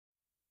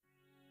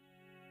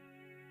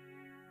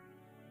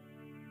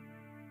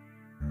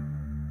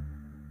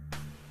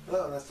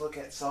Hello, and let's look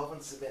at solve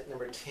and submit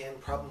number 10,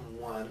 problem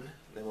 1,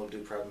 then we'll do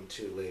problem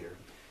 2 later.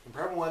 In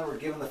problem 1, we're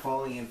given the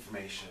following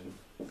information.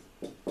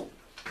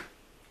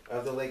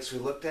 Of the lakes we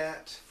looked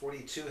at,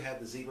 42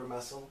 had the zebra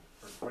mussel,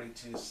 or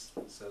 42,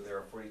 so there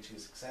are 42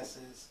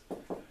 successes.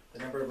 The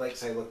number of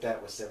lakes I looked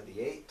at was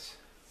 78.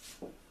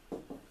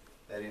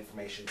 That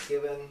information is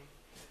given.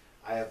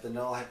 I have the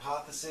null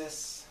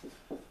hypothesis.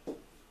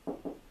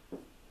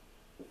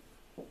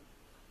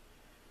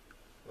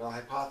 The null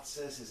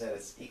hypothesis is that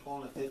it's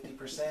equal to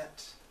 50%.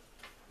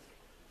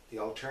 The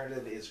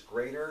alternative is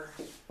greater.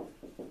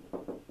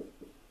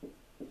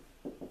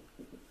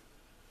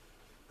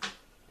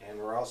 And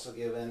we're also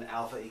given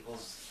alpha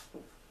equals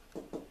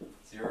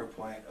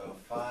 0.05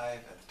 at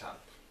the top.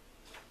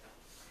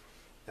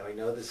 Now we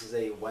know this is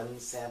a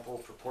one sample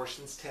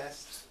proportions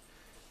test.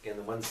 Again,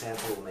 the one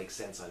sample will make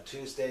sense on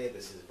Tuesday.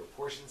 This is a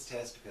proportions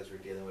test because we're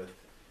dealing with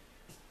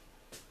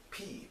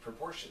P,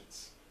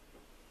 proportions.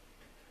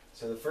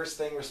 So the first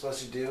thing we're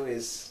supposed to do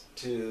is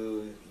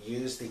to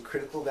use the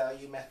critical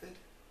value method.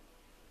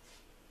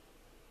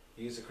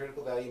 Use the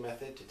critical value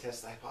method to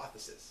test the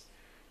hypothesis.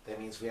 That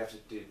means we have to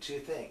do two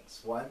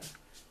things. One,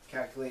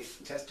 calculate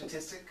test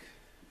statistic.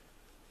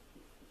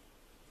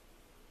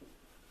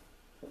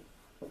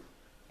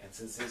 And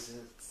since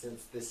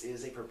this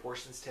is a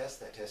proportions test,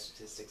 that test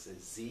statistics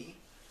is Z.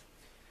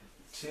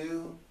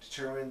 2,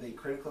 determine the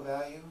critical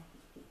value.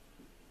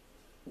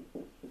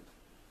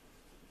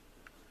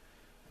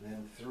 And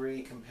then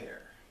 3,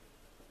 compare.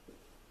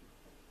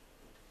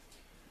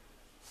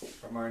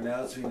 From our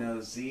notes, we know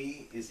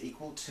Z is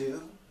equal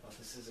to, well,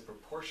 this is a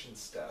proportion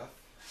stuff,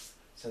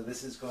 so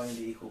this is going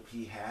to equal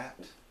P hat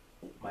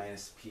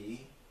minus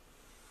P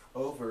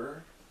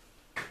over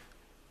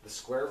the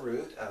square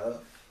root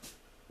of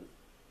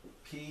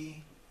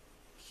P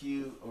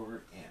Q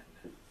over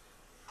N.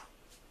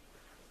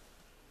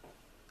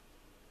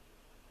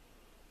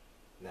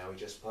 Now we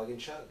just plug and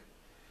chug.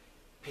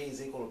 P is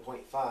equal to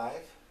 0.5.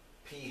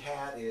 P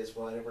hat is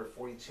whatever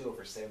 42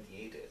 over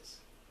 78 is.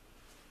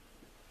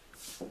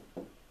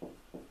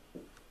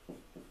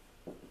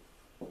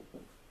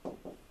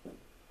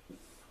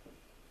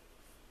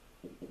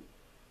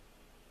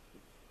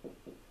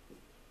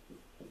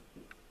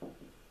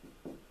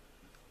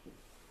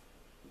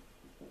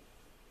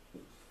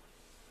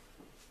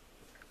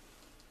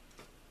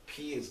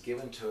 P is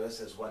given to us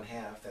as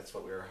 1/2, that's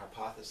what we were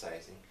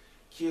hypothesizing.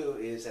 Q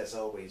is, as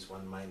always,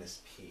 1 minus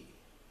P.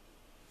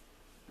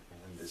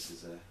 And this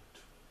is a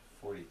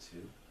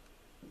 42.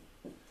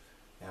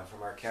 Now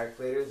from our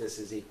calculator, this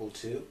is equal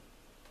to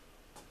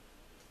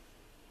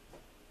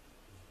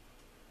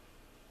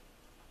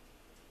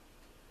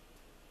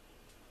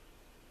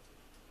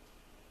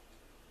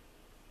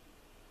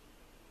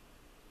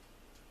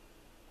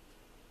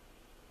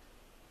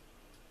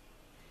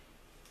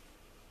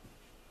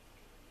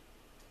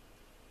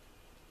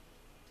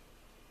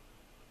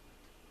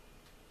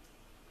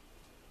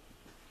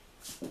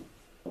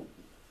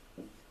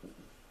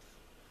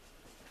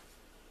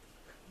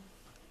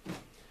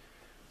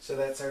so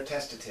that's our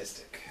test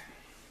statistic.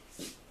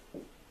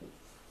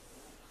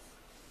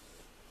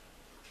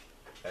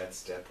 That's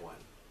step 1.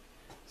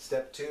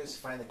 Step 2 is to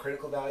find the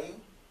critical value.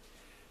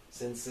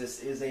 Since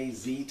this is a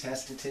Z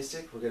test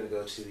statistic, we're going to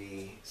go to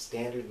the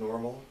standard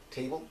normal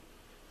table,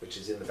 which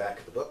is in the back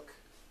of the book.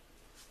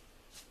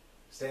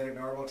 Standard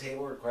normal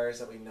table requires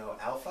that we know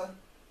alpha.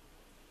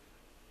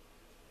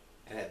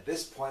 And at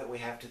this point we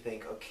have to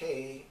think,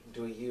 okay,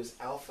 do we use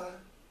alpha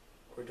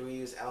or do we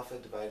use alpha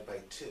divided by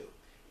 2?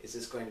 Is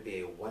this going to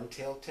be a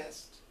one-tailed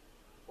test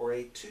or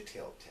a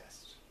two-tailed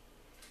test?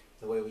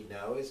 The way we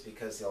know is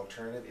because the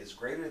alternative is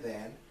greater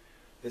than,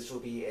 this will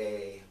be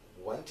a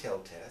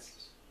one-tailed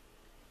test,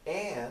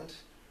 and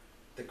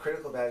the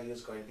critical value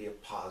is going to be a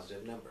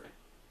positive number.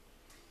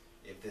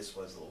 If this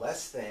was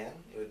less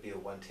than, it would be a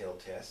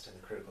one-tailed test, and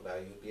the critical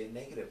value would be a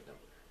negative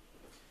number.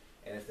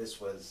 And if this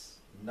was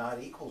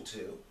not equal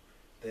to,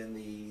 then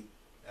the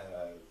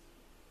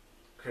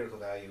critical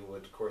value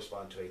would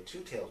correspond to a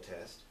two-tailed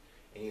test,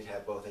 and you'd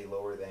have both a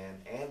lower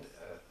than and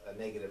a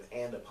negative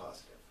and a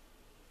positive.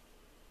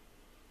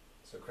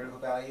 So critical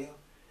value,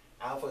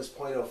 alpha is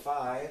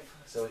 0.05,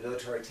 so we go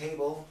to our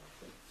table,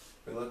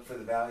 we look for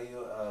the value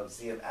of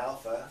Z of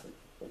alpha,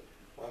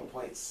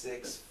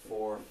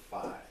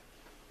 1.645.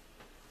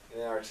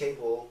 And in our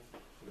table,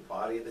 the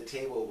body of the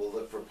table will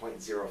look for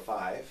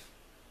 0.05,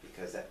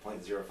 because that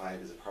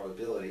 0.05 is a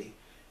probability,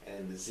 and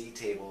in the Z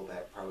table,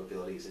 that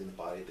probability is in the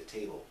body of the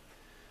table.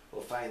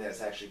 We'll find that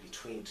it's actually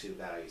between two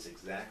values,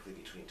 exactly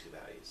between two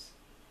values.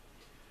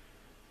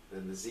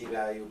 Then the Z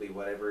value will be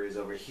whatever is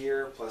over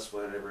here plus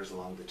whatever is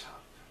along the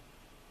top.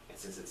 And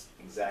since it's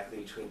exactly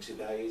between two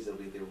values, it'll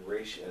be the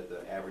ratio,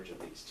 the average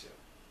of these two.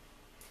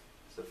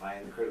 So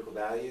find the critical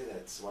value,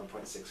 that's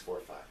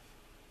 1.645.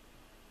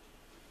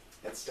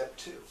 That's step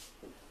 2.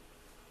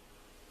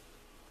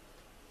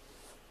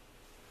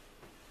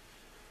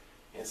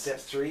 And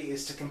step 3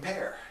 is to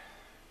compare.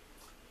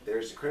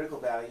 There's the critical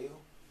value.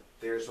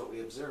 There's what we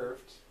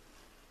observed,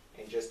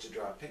 and just to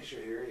draw a picture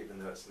here, even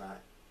though it's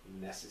not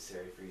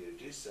necessary for you to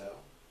do so,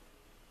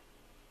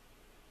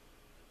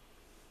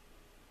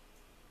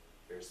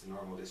 There's the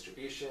normal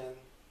distribution,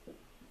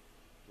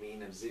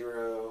 mean of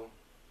 0.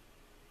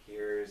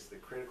 Here's the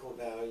critical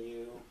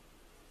value.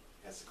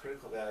 That's the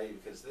critical value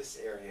because this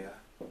area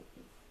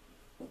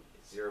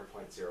is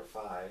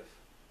 0.05. And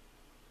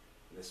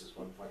this is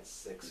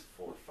 1.645.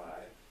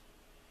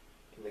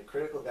 In the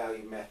critical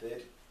value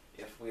method,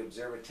 if we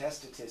observe a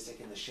test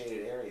statistic in the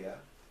shaded area,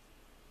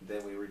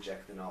 then we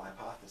reject the null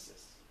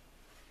hypothesis.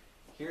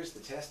 Here's the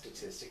test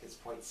statistic, it's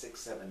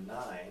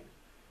 0.679.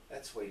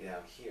 That's way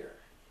down here.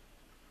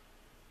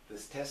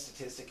 This test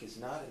statistic is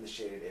not in the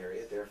shaded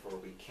area, therefore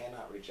we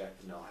cannot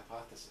reject the null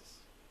hypothesis.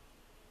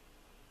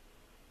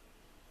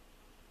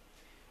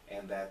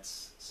 And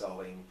that's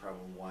solving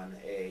problem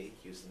 1A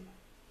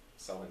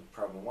solving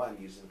problem 1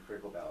 using the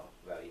critical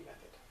value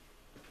method.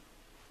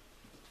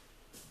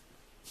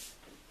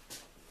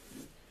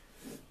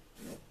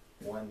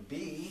 One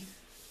B,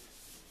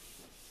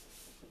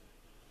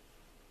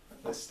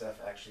 this stuff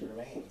actually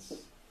remains.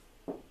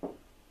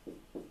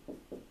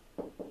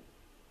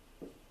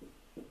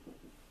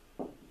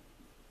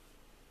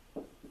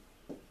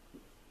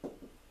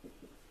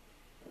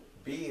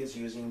 B is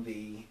using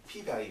the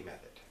p-value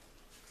method.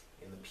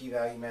 In the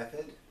p-value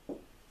method,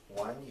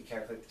 1, you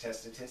calculate the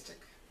test statistic.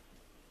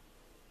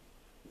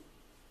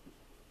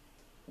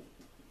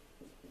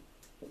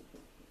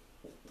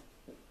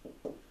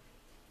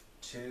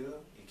 2,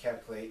 you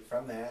calculate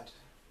from that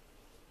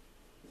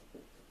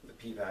the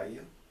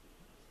p-value.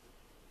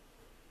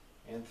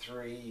 And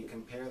 3, you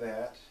compare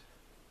that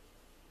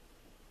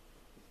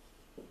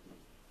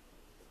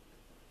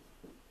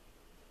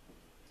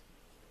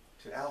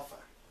to alpha.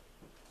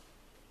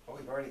 Well,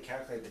 we've already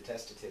calculated the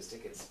test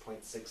statistic, it's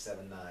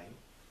 0.679.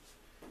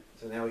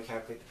 So now we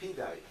calculate the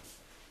p-value.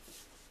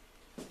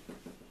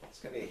 It's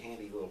going to be a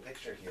handy little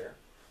picture here.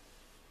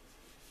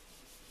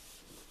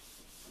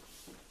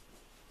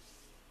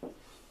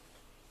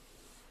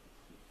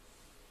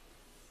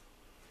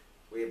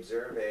 We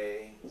observe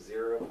a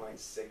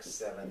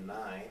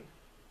 0.679.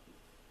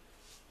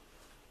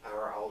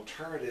 Our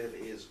alternative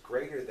is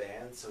greater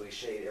than, so we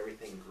shade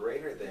everything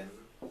greater than.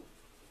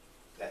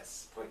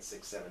 That's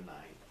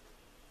 0.679.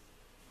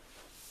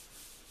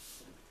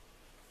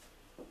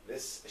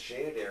 This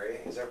shaded area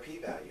is our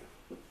p-value.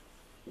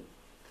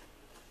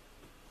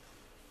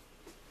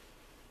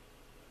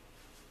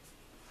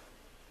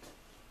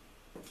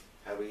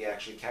 How do we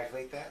actually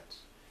calculate that?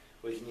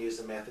 We can use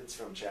the methods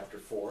from chapter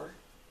 4,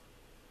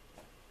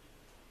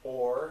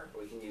 or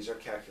we can use our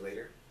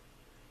calculator.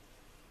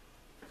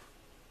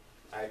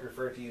 I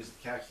prefer to use the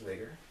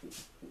calculator.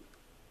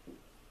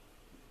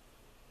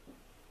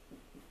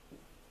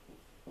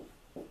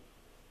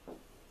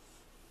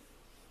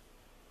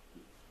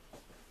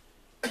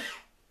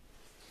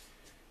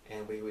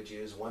 And we would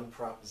use one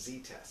prop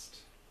z-test.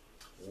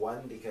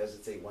 1 because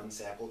it's a one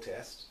sample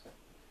test,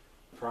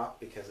 prop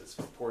because it's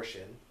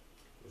proportion,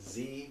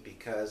 z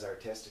because our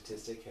test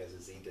statistic has a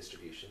z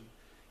distribution,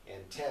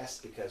 and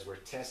test because we're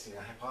testing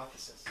a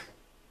hypothesis.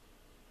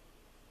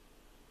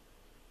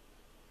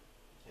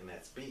 And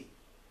that's B.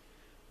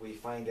 We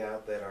find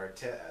out that our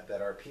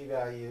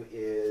p-value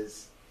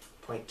is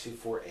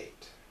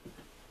 0.248.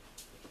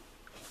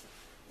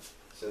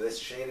 So this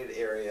shaded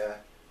area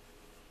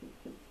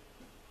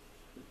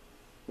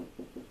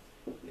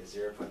is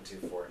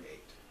 0.248.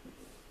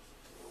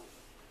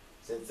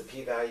 Since the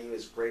p-value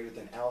is greater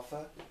than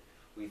alpha,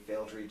 we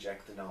fail to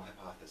reject the null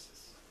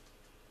hypothesis.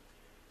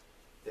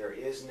 There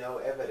is no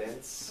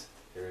evidence,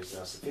 there is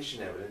no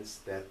sufficient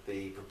evidence that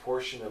the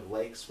proportion of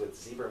lakes with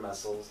zebra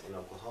mussels in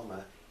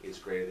Oklahoma is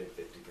greater than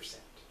 50%.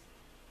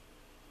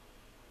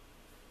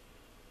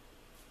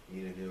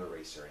 Need a new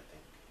eraser, I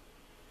think.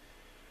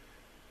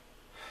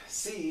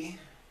 C,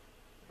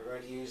 we're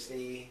going to use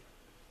the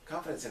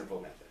confidence interval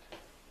method.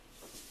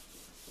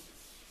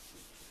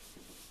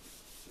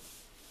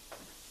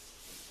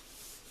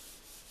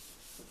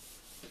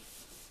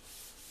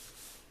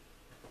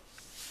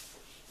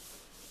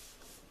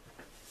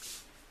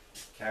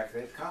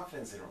 Calculate the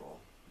confidence interval.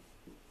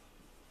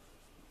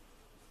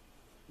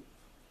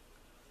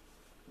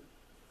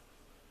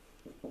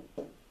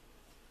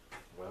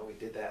 Well, we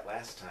did that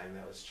last time.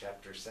 That was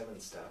chapter 7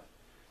 stuff.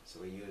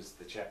 So we used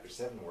the chapter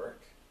 7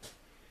 work.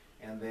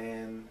 And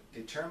then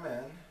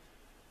determine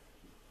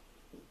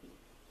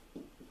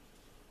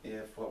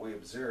if what we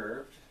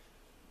observed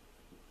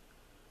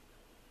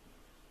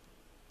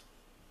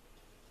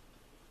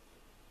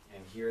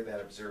and here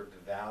that observed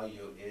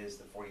value is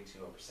the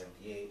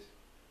 42/78.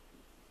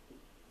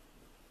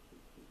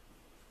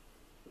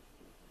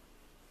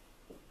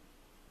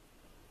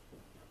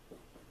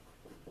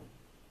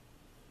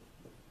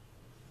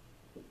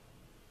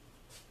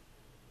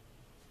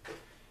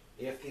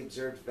 If the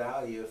observed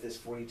value, if this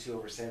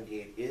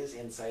 42/78 is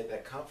inside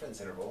that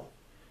confidence interval,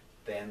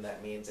 then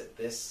that means that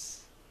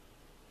this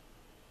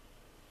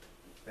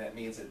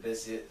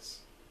is,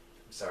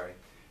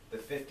 the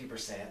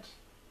 50%.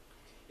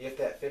 If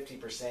that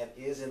 50%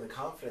 is in the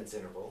confidence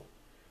interval,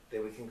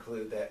 then we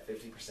conclude that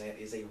 50%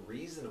 is a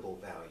reasonable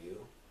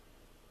value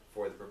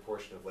for the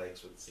proportion of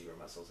lakes with zebra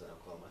mussels in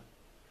Oklahoma.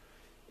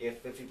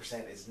 If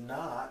 50% is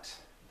not,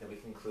 then we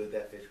conclude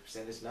that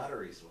 50% is not a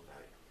reasonable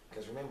value.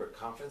 Because remember,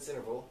 confidence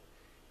interval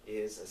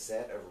is a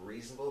set of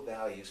reasonable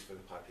values for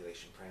the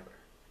population parameter.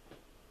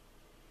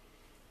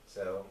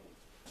 So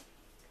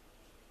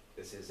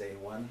this is a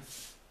one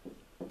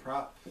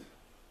prop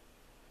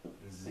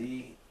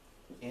z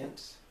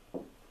int.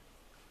 This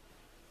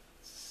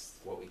is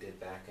what we did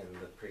back in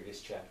the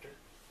previous chapter.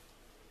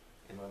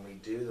 And when we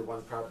do the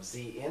one prop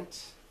z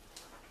int,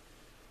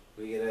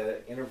 we get an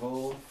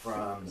interval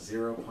from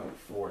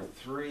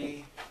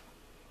 0.43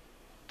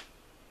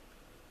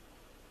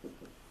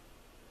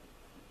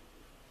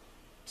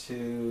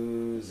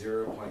 to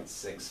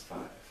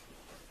 0.65.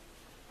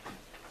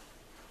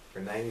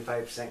 We're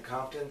 95%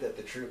 confident that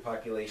the true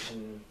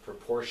population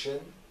proportion,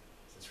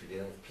 since we're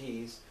dealing with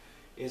p's,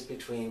 is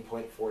between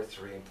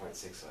 0.43 and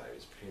 0.65.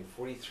 It's between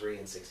 43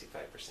 and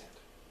 65%.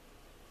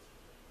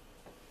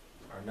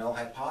 Our null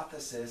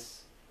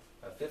hypothesis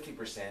of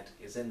 50%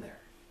 is in there.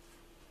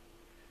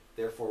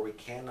 Therefore, we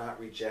cannot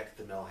reject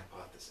the null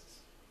hypothesis.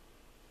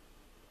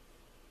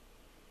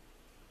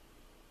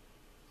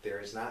 There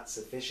is not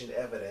sufficient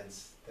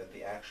evidence that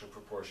the actual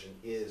proportion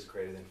is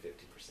greater than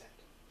 50%.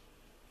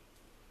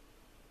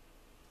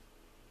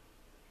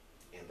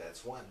 And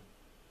that's 1.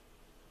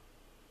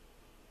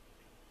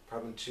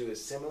 Problem 2 is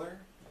similar,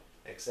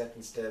 except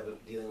instead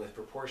of dealing with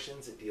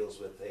proportions, it deals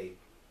with a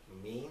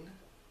mean.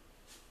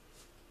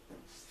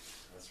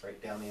 Let's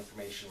write down the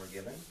information we're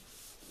given.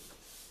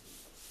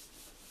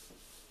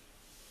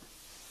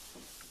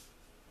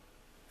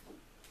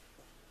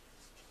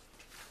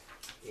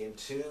 In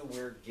 2,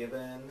 we're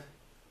given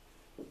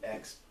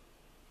x,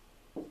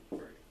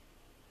 where'd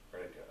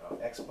it go? Oh,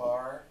 x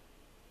bar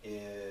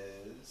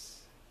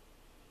is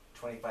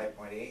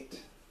 25.8,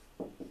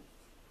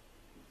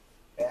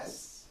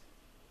 s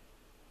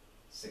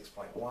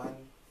 6.1,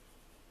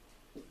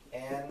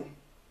 n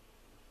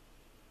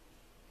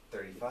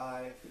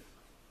 35.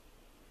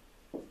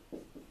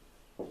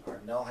 Our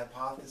null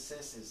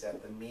hypothesis is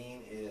that the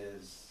mean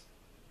is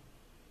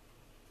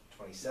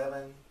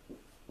 27.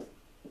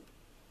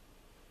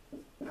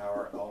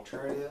 Our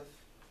alternative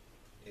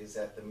is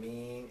that the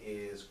mean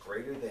is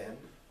greater than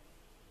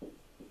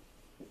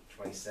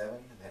 27,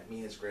 and that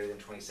mean is greater than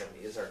 27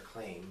 is our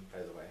claim, by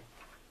the way.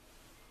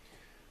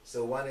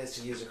 So 1 is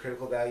to use a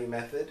critical value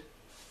method.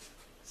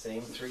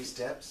 Same 3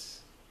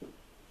 steps.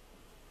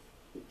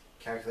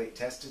 Calculate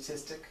test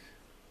statistic.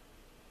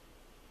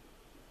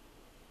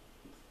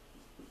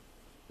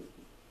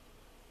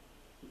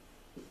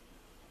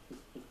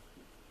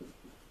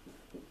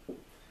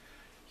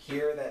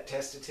 Here, that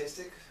test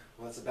statistic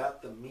was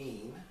about the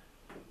mean,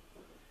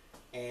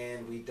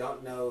 and we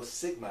don't know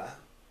sigma,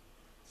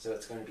 so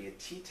it's going to be a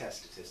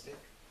t-test statistic.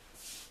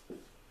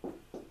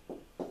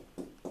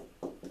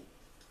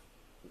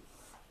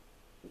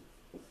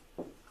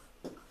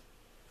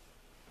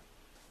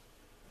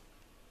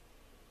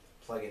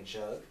 Plug and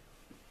chug.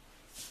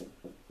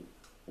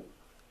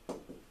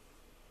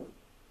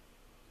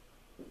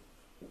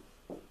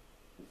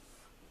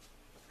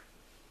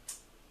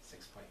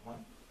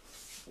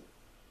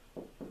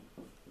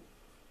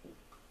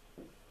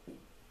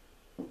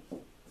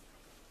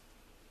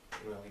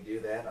 When we do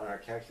that on our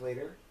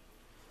calculator,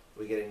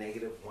 we get a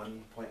negative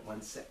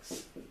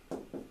 1.16.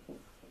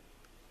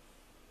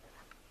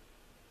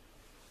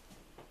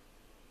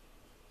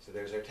 So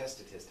there's our test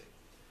statistic.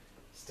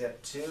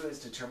 Step 2 is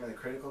determine the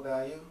critical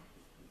value.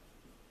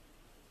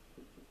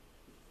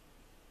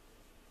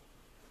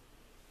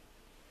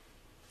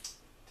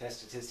 Test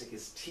statistic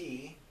is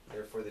t,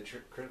 therefore the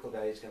critical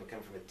value is going to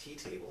come from a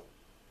t-table.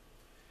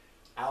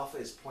 Alpha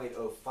is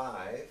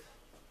 0.05,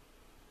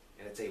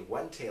 and it's a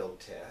one-tailed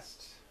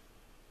test,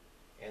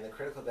 and the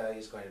critical value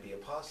is going to be a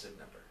positive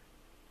number.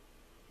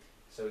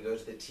 So we go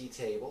to the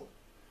t-table,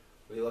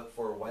 we look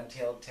for a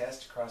one-tailed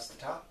test across the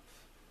top,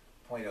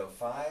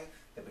 0.05,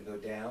 then we go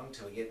down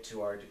till we get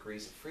to our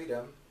degrees of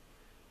freedom.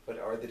 What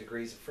are the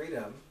degrees of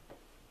freedom?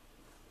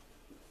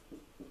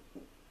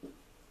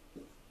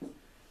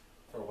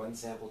 For one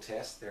sample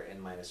test, they're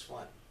n-1.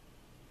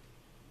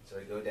 So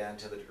we go down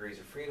to the degrees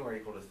of freedom are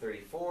equal to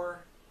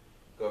 34,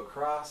 go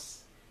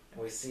across,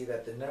 and we see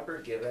that the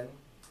number given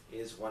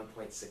is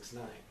 1.69.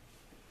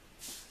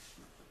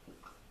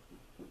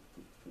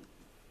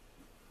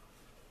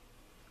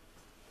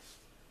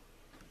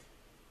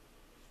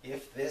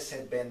 If this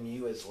had been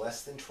mu is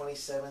less than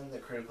 27, the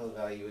critical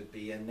value would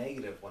be a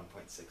negative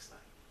 1.69.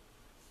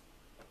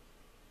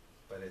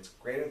 But it's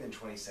greater than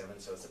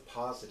 27, so it's a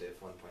positive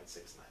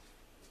 1.69.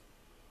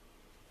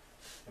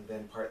 And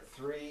then part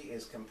 3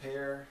 is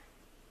compare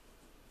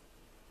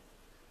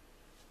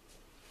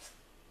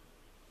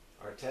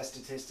our test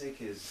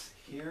statistic is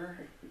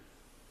here,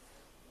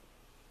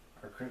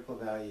 our critical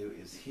value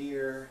is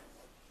here,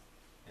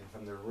 and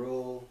from the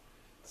rule,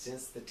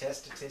 since the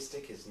test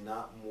statistic is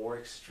not more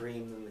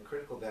extreme than the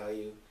critical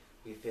value,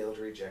 we fail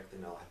to reject the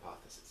null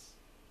hypothesis.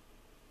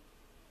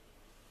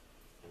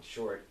 In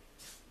short,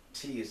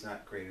 t is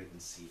not greater than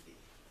cv.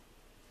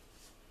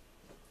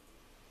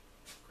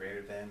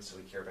 Greater than, so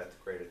we care about the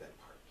greater than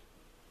part.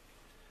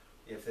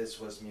 If this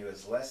was mu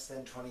is less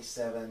than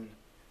 27,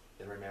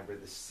 then remember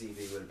the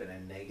CV would have been a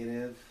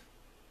negative,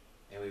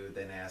 and we would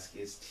then ask,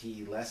 is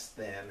T less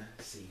than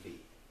CV?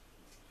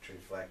 To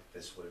reflect,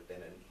 this would have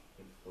been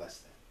a less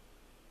than.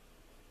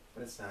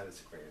 But it's not,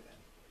 it's a greater than.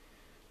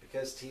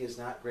 Because T is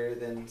not greater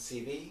than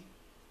CV,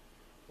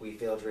 we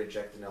fail to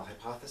reject the null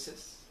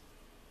hypothesis,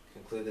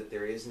 conclude that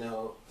there is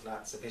not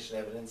sufficient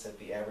evidence that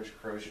the average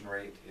corrosion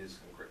rate is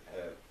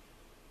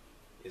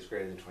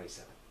greater than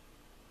 27.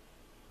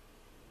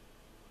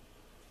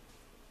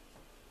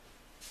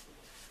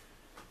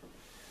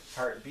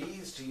 Part B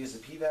is to use the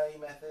p-value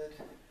method.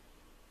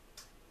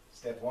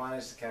 Step 1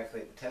 is to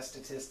calculate the test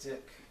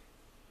statistic.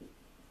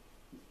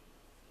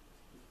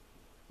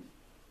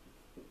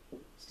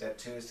 Step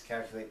 2 is to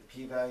calculate the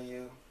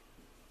p-value.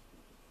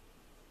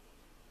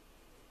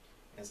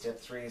 And step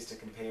 3 is to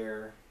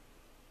compare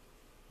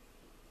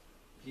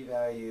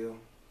p-value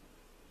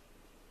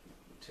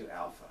to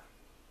alpha.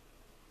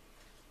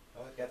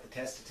 Well, I've got the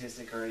test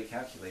statistic already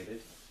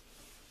calculated.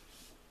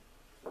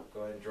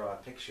 Go ahead and draw a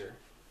picture.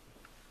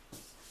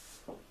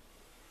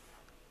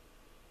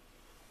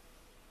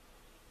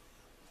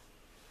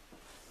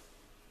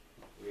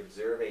 We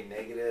observe a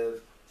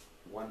negative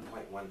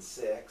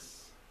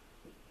 1.16.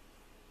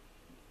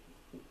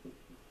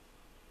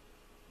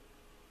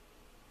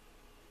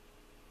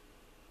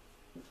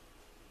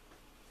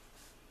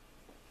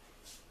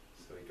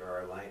 So we draw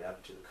our line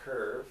up to the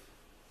curve.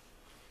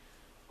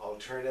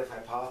 Alternative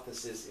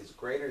hypothesis is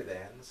greater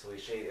than, so we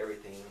shade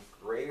everything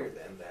greater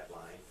than that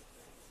line.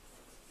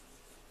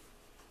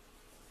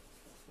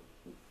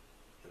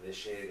 And this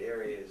shaded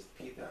area is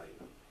the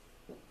p-value.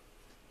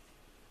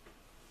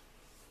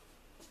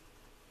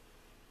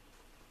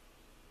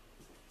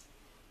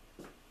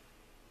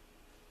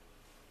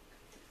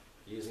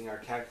 Using our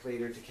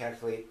calculator to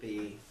calculate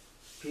the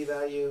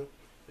p-value,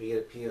 we get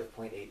a p of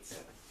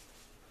 0.87.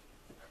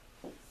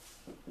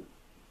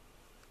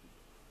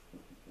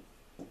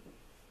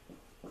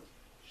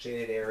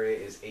 Shaded area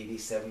is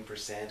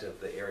 87% of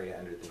the area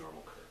under the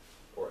normal curve,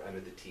 or under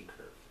the t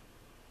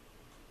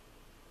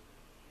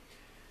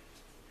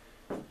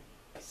curve.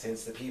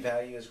 Since the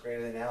p-value is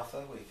greater than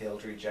alpha, we fail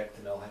to reject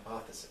the null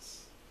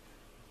hypothesis.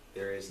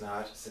 There is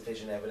not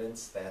sufficient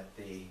evidence that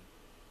the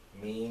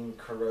mean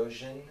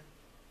corrosion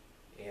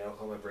in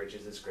Oklahoma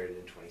bridges is greater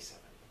than 27.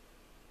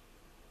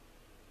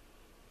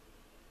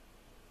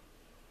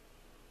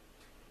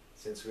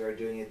 Since we are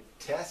doing a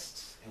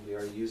test and we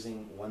are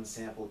using one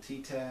sample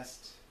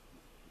t-test,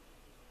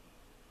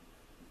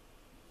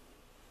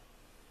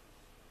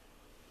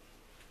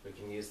 we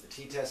can use the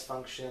t-test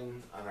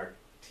function on our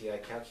TI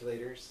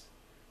calculators.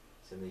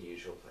 It's in the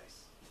usual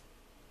place.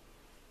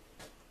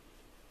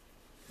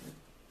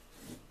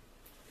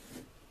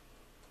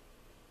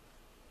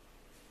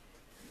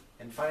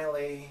 And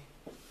finally,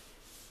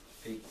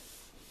 the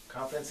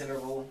confidence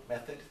interval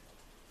method.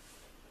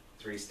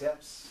 3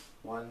 steps.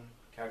 1,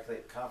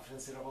 calculate the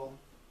confidence interval.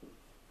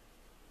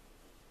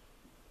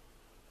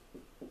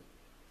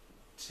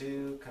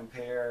 2,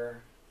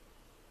 compare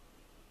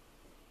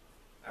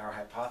our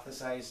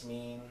hypothesized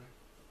mean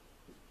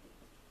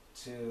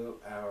to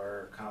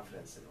our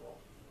confidence interval.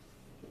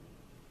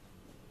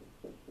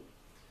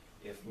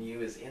 If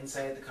mu is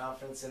inside the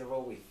confidence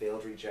interval, we fail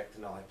to reject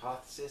the null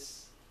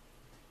hypothesis.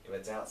 If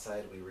it's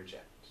outside, we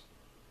reject.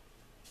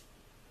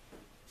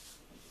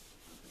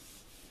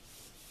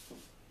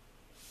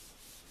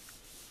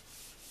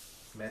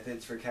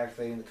 Methods for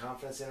calculating the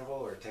confidence interval,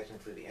 or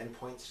technically the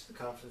endpoints to the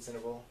confidence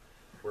interval,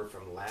 were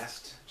from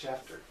last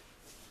chapter.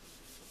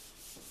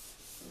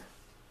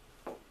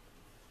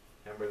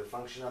 Remember the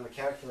function on the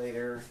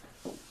calculator,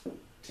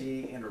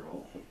 t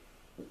interval.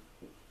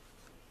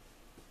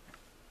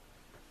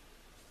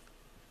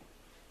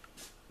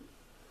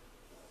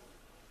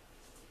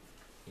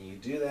 You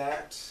do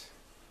that,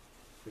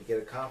 we get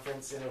a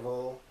confidence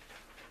interval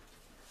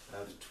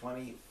of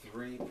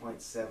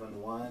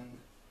 23.71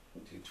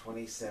 to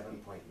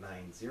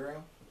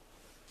 27.90.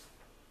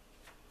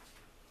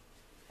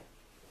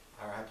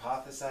 Our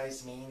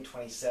hypothesized mean,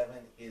 27,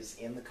 is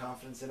in the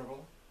confidence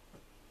interval.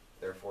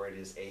 Therefore, it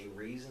is a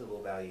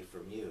reasonable value for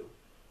mu.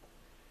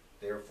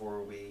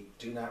 Therefore, we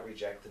do not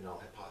reject the null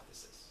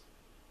hypothesis.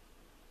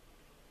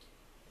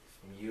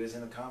 If mu is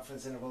in the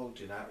confidence interval,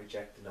 do not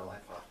reject the null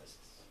hypothesis.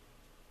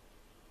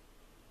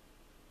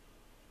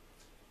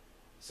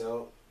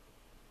 So,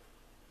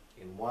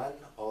 in 1,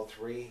 all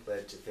 3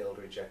 led to fail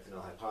to reject the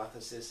null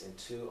hypothesis. In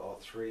 2, all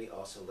 3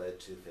 also led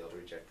to fail to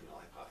reject the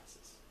null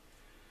hypothesis.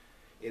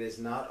 It is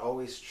not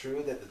always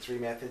true that the 3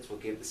 methods will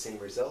give the same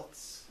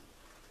results.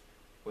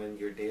 When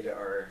your data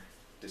are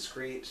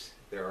discrete,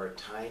 there are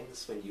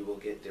times when you will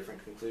get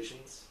different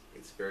conclusions.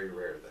 It's very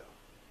rare though.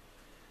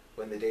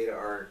 When the data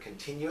are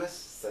continuous,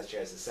 such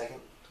as the second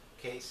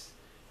case,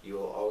 you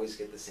will always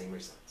get the same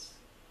results.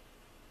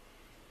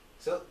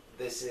 So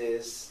this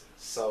is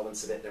Solve and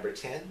Submit number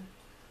 10.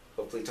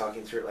 Hopefully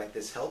talking through it like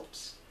this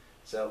helped.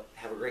 So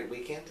have a great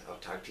weekend. I'll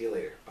talk to you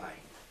later. Bye.